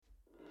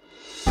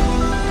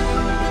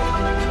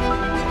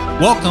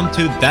Welcome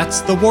to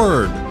That's the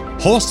Word,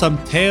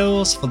 wholesome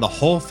tales for the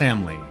whole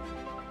family.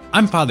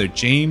 I'm Father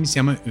James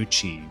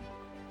Yamauchi.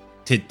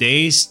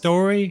 Today's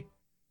story,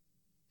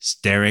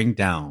 Staring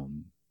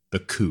Down the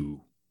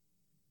Coup.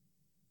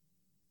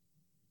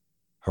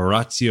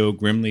 Horatio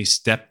grimly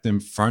stepped in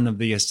front of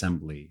the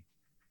assembly.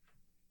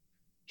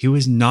 He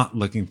was not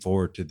looking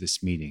forward to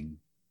this meeting.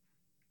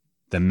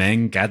 The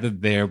men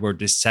gathered there were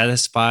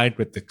dissatisfied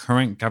with the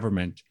current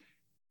government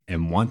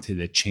and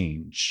wanted a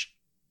change.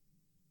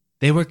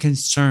 They were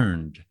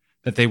concerned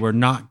that they were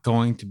not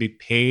going to be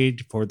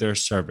paid for their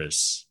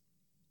service,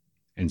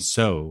 and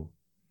so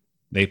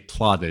they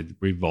plotted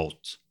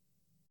revolt.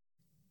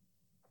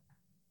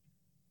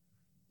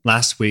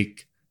 Last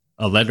week,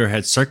 a letter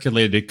had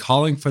circulated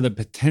calling for the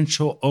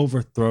potential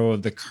overthrow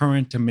of the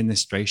current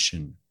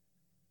administration.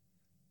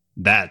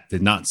 That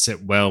did not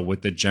sit well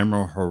with the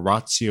general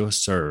Horatio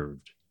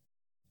served,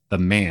 the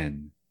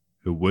man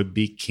who would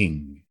be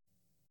king.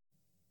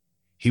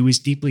 He was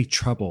deeply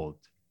troubled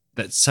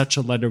that such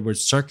a letter would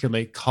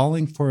circulate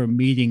calling for a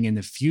meeting in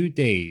a few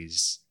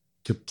days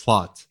to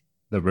plot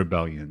the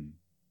rebellion.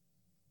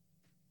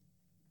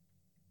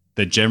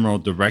 The general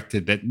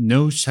directed that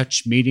no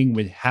such meeting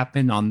would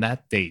happen on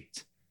that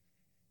date.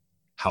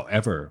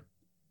 However,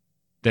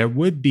 there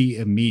would be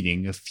a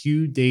meeting a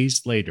few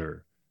days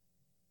later,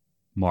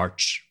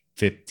 March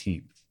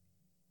 15th.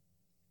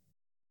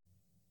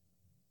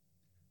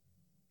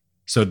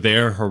 So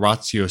there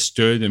Horatio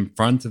stood in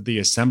front of the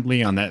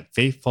assembly on that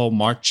fateful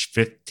March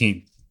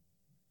 15th.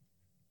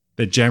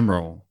 The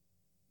general,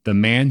 the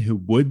man who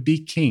would be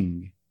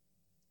king,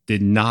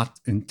 did not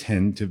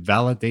intend to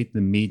validate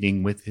the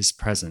meeting with his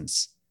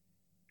presence,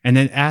 and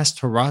had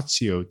asked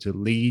Horatio to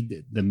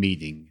lead the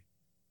meeting.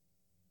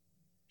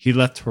 He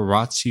left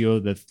Horatio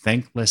the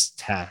thankless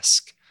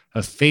task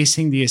of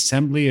facing the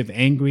assembly of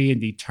angry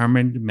and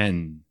determined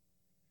men.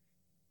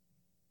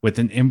 With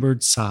an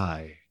inward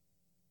sigh,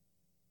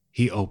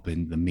 he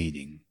opened the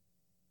meeting.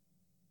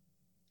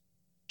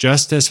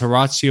 Just as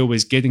Horatio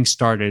was getting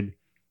started,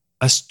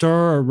 a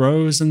stir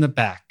arose in the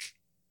back.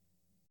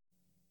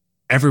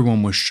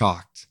 Everyone was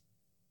shocked,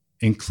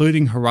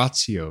 including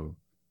Horatio,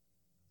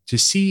 to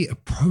see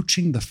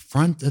approaching the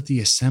front of the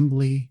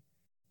assembly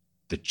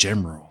the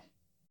general,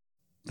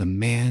 the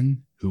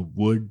man who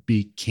would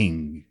be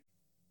king.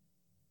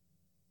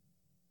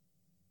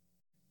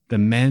 The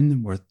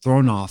men were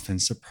thrown off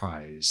and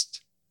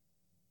surprised.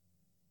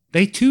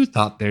 They too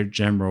thought their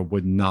general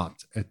would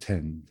not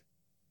attend.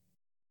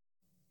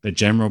 The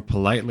general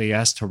politely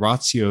asked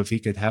Horatio if he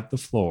could have the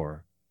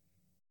floor,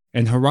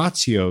 and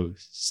Horatio,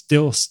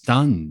 still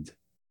stunned,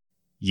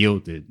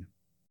 yielded.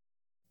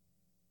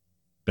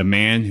 The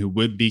man who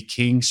would be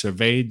king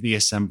surveyed the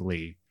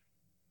assembly.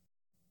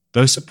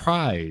 Though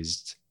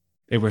surprised,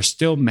 they were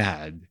still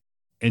mad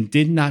and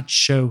did not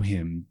show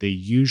him the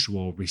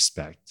usual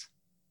respect.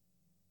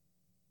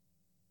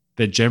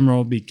 The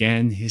general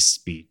began his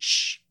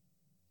speech.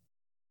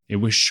 It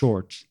was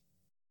short,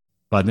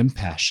 but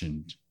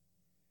impassioned.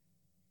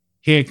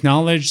 He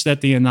acknowledged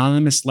that the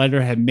anonymous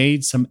letter had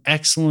made some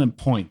excellent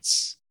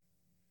points,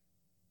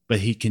 but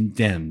he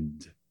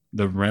condemned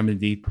the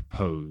remedy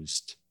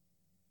proposed.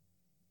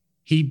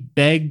 He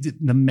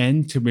begged the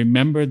men to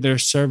remember their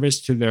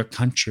service to their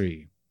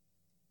country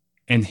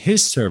and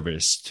his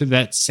service to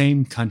that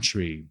same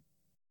country.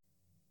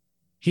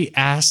 He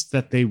asked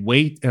that they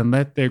wait and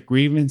let their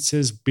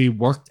grievances be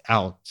worked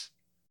out.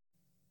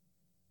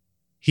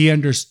 He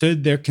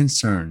understood their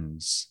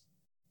concerns,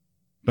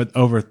 but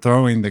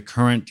overthrowing the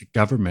current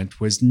government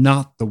was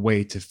not the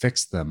way to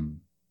fix them.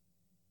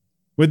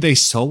 Would they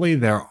sully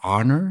their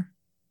honor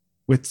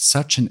with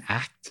such an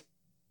act?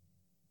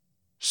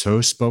 So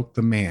spoke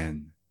the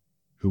man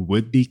who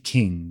would be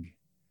king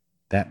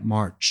that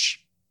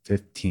March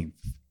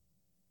 15th.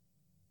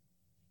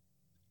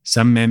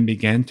 Some men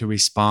began to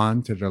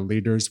respond to their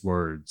leader's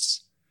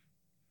words.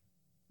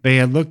 They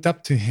had looked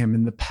up to him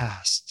in the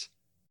past,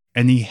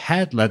 and he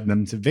had led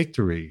them to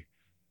victory.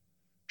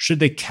 Should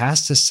they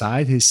cast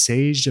aside his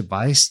sage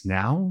advice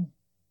now?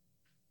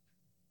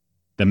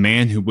 The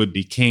man who would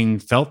be king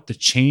felt the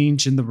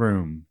change in the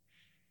room.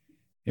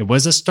 It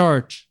was a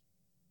start,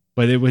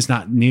 but it was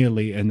not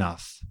nearly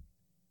enough.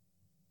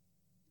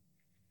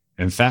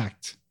 In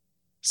fact,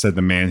 said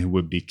the man who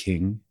would be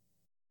king,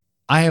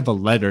 I have a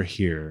letter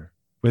here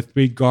with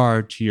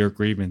regard to your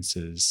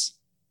grievances.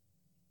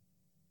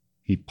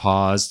 He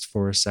paused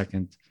for a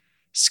second,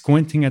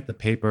 squinting at the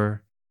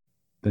paper,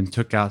 then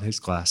took out his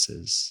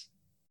glasses.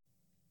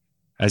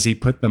 As he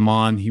put them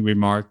on, he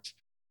remarked,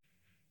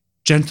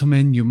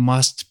 Gentlemen, you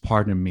must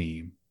pardon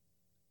me.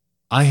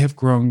 I have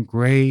grown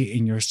gray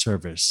in your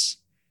service,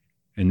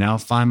 and now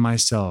find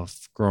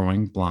myself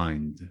growing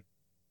blind.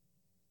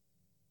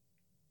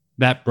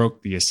 That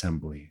broke the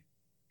assembly.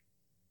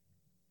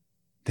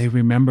 They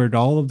remembered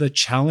all of the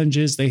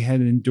challenges they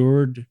had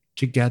endured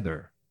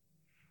together,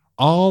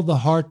 all the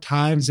hard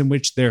times in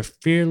which their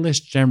fearless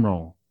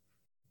general,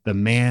 the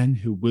man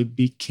who would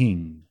be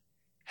king,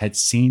 had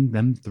seen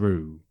them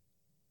through.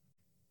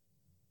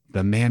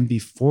 The man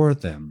before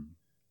them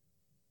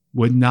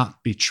would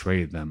not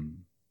betray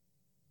them.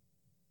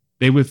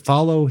 They would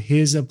follow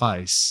his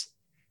advice,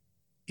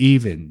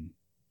 even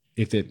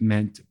if it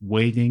meant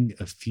waiting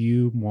a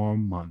few more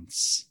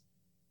months.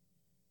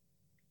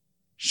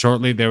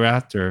 Shortly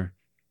thereafter,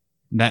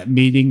 that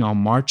meeting on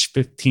March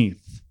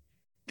 15th,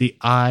 the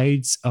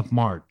Ides of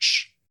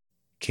March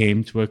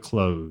came to a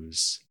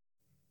close.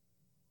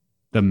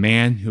 The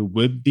man who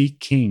would be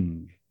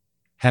king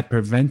had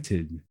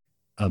prevented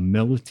a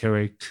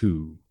military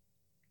coup.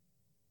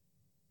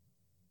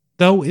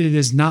 Though it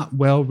is not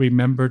well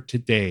remembered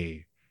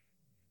today,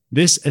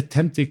 this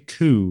attempted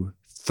coup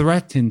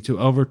threatened to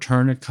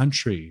overturn a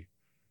country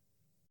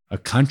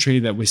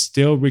that was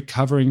still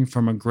recovering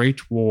from a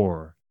great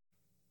war,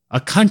 a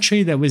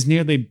country that was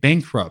nearly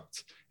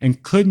bankrupt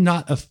and could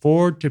not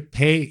afford to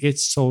pay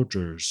its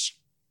soldiers.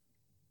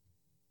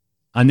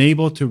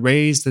 Unable to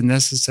raise the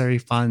necessary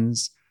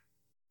funds,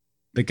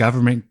 the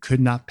government could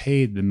not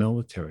pay the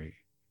military.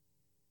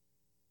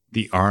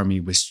 The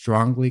army was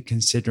strongly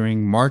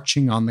considering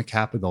marching on the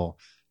capital,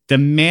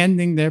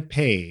 demanding their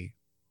pay,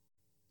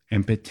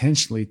 and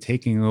potentially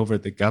taking over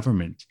the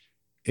government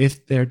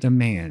if their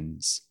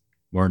demands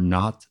were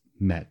not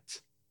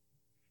met.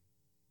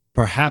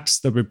 Perhaps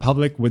the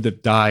republic would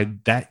have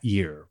died that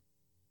year,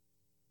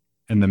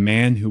 and the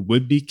man who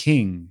would be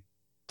king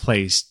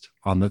placed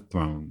on the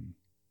throne.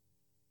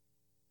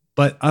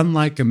 But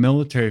unlike a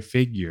military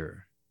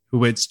figure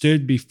who had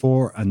stood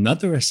before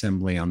another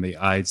assembly on the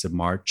Ides of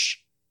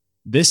March,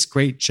 this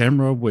great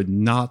general would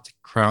not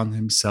crown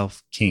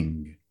himself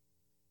king.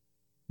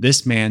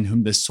 This man,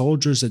 whom the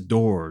soldiers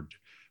adored,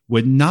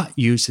 would not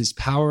use his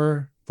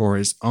power for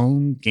his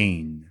own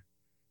gain.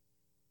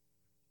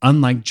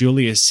 Unlike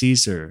Julius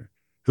Caesar,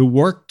 who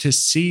worked to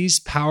seize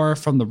power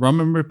from the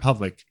Roman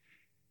Republic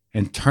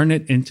and turn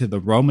it into the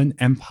Roman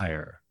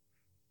Empire,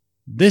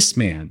 this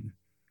man,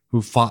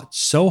 who fought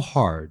so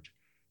hard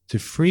to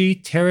free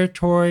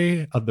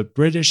territory of the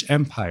British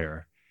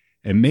Empire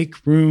and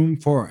make room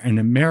for an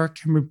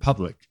American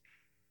Republic,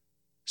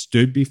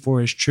 stood before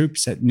his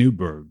troops at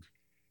Newburgh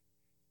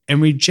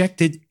and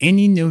rejected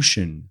any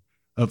notion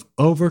of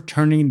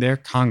overturning their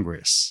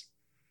Congress.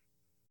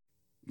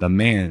 The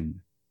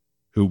man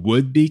who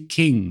would be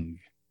king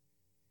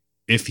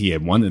if he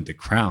had wanted the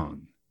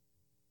crown,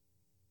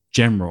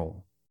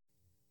 General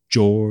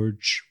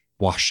George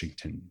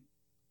Washington.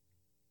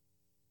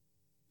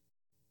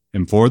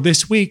 And for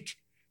this week,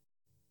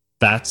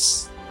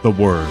 that's the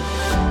word.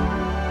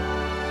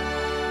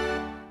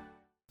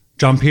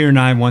 John Pierre and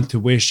I want to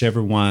wish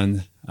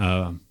everyone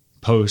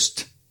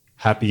post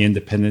Happy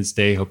Independence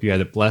Day. Hope you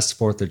had a blessed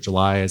 4th of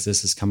July, as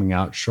this is coming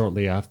out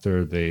shortly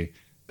after the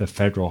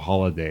federal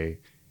holiday.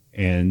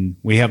 And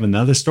we have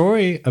another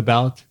story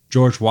about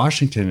George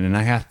Washington. And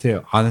I have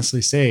to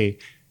honestly say,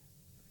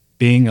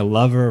 being a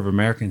lover of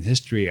American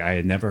history, I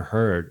had never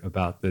heard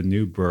about the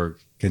Newburgh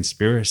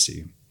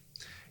conspiracy.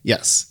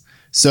 Yes.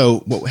 So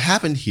what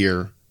happened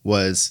here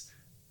was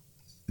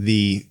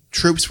the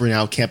troops were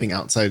now camping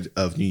outside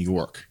of New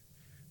York.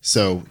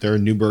 So they're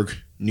in Newburgh,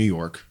 New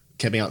York,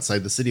 camping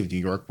outside the city of New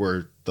York,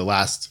 where the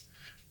last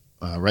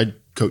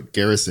Redcoat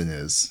garrison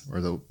is,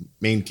 or the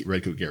main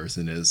Redcoat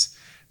garrison is.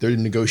 They're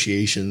in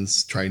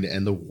negotiations trying to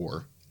end the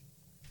war.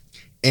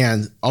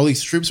 And all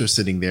these troops are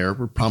sitting there,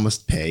 were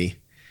promised pay,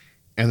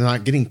 and they're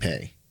not getting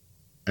pay.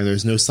 And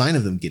there's no sign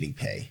of them getting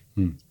pay.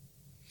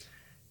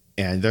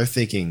 And they're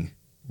thinking,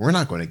 we're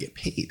not going to get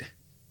paid.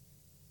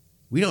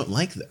 We don't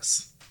like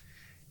this.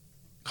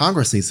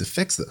 Congress needs to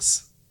fix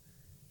this.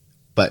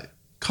 But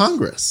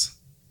Congress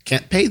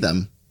can't pay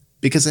them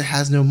because it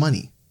has no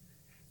money,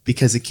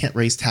 because it can't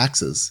raise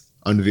taxes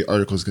under the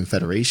Articles of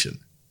Confederation.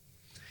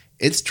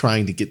 It's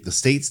trying to get the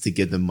states to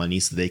give them money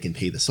so they can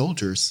pay the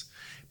soldiers,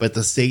 but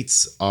the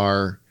states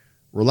are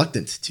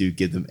reluctant to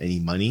give them any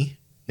money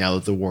now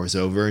that the war is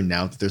over and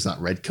now that there's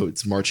not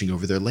redcoats marching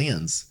over their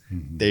lands.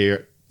 They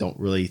don't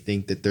really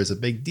think that there's a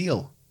big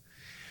deal.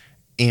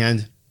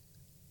 And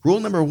rule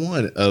number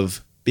 1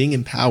 of being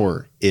in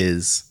power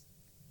is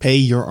pay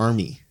your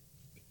army.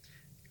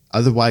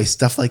 Otherwise,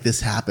 stuff like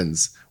this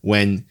happens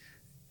when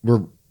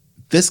we're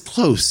this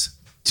close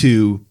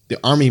to the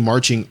army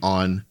marching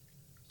on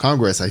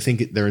Congress. I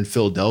think they're in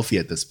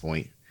Philadelphia at this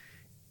point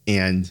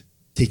and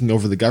taking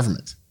over the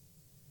government.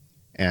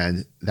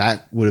 And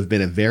that would have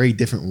been a very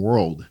different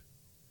world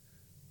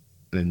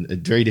and a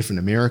very different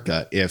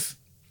America if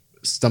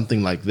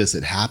something like this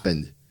had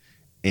happened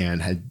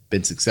and had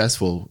been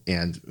successful.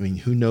 And I mean,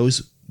 who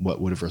knows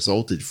what would have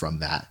resulted from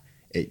that?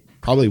 It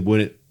probably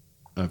wouldn't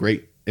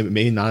it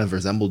may not have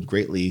resembled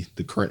greatly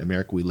the current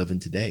America we live in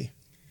today.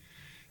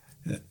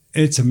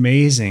 It's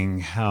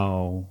amazing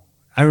how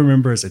I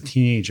remember as a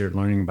teenager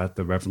learning about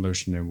the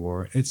Revolutionary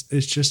War. It's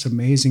just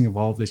amazing of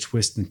all the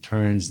twists and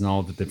turns and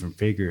all the different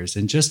figures.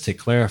 And just to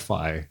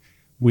clarify,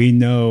 we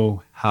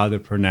know how to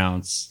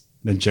pronounce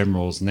the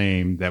general's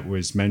name that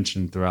was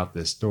mentioned throughout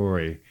this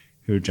story,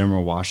 who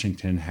General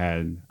Washington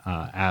had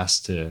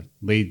asked to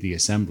lead the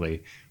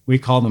assembly. We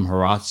call him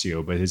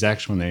Horatio, but his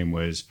actual name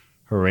was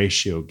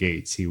Horatio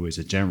Gates. He was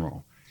a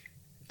general.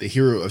 The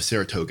hero of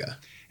Saratoga.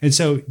 And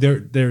so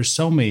there's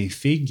so many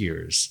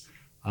figures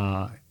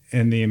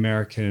in the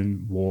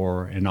American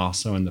War and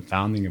also in the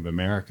founding of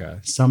America,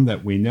 some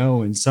that we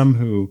know and some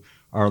who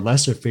are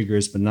lesser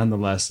figures, but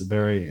nonetheless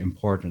very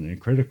important and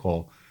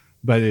critical.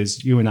 But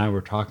as you and I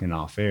were talking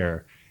off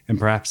air, and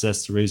perhaps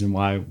that's the reason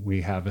why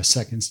we have a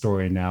second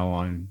story now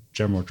on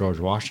General George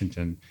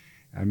Washington.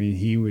 I mean,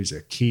 he was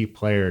a key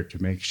player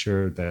to make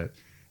sure that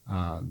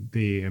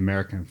the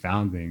American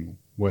founding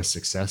was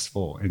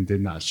successful and did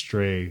not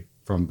stray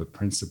from the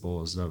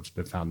principles of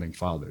the founding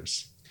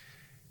fathers.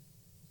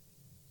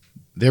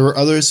 There were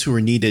others who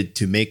were needed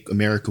to make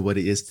America what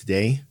it is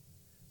today,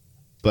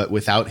 but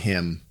without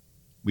him,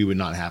 we would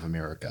not have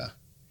America.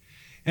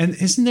 And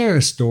isn't there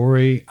a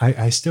story?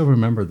 I still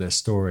remember this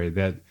story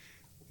that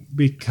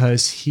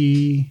because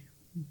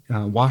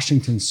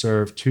Washington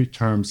served 2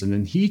 terms and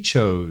then he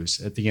chose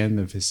at the end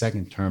of his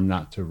second term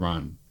not to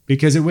run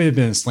because it would have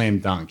been a slam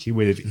dunk. He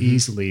would have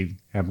easily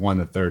have won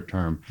the 3rd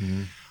term.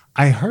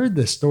 I heard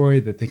the story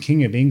that the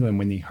King of England,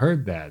 when he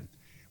heard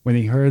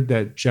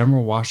that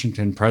General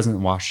Washington,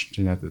 President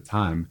Washington at the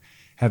time,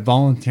 had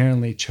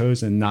voluntarily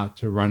chosen not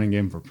to run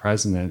again for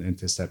president and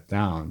to step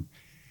down,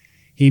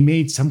 he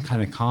made some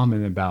kind of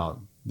comment about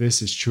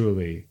this is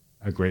truly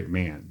a great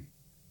man,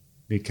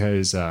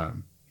 because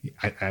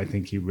I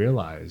think he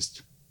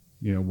realized,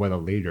 what a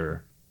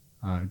leader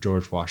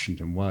George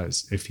Washington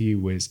was. If he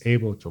was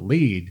able to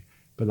lead,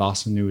 but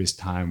also knew his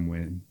time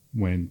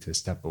when to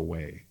step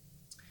away.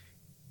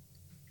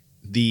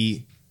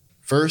 The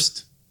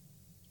first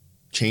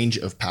change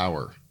of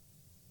power,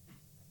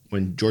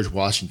 when George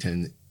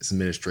Washington's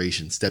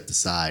administration stepped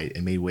aside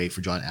and made way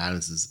for John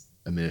Adams's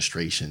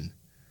administration,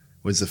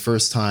 was the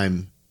first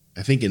time,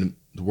 I think, in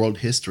the world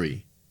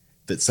history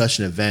that such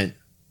an event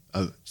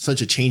of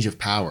such a change of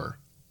power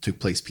took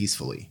place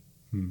peacefully.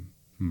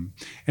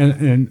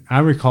 And I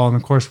recall, and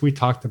of course we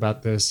talked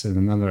about this in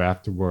another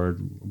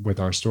afterword with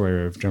our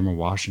story of General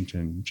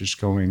Washington,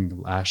 just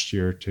going last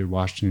year to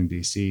Washington,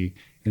 D.C.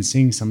 and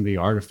seeing some of the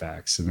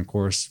artifacts. And of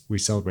course we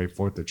celebrate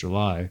 4th of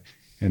July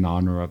in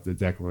honor of the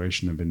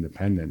Declaration of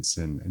Independence.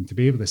 And to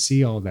be able to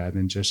see all that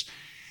and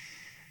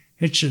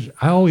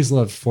I always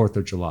loved 4th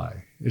of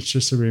July. It's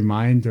just a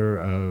reminder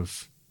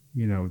of,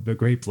 the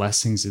great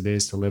blessings it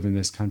is to live in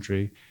this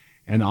country,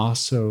 and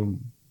also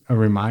a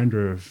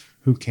reminder of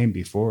who came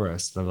before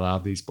us that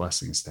allowed these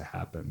blessings to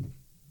happen.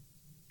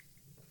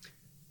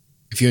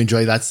 If you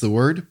enjoy That's the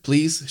Word,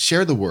 please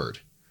share the word.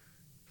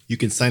 You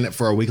can sign up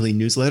for our weekly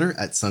newsletter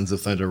at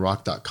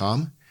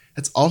sonsofthunderrock.com.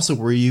 That's also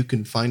where you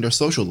can find our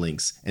social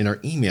links and our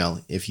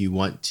email if you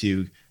want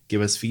to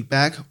give us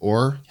feedback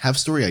or have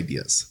story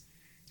ideas.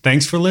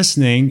 Thanks for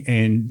listening,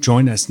 and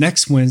join us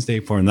next Wednesday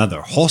for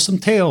another wholesome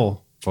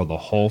tale for the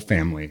whole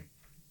family.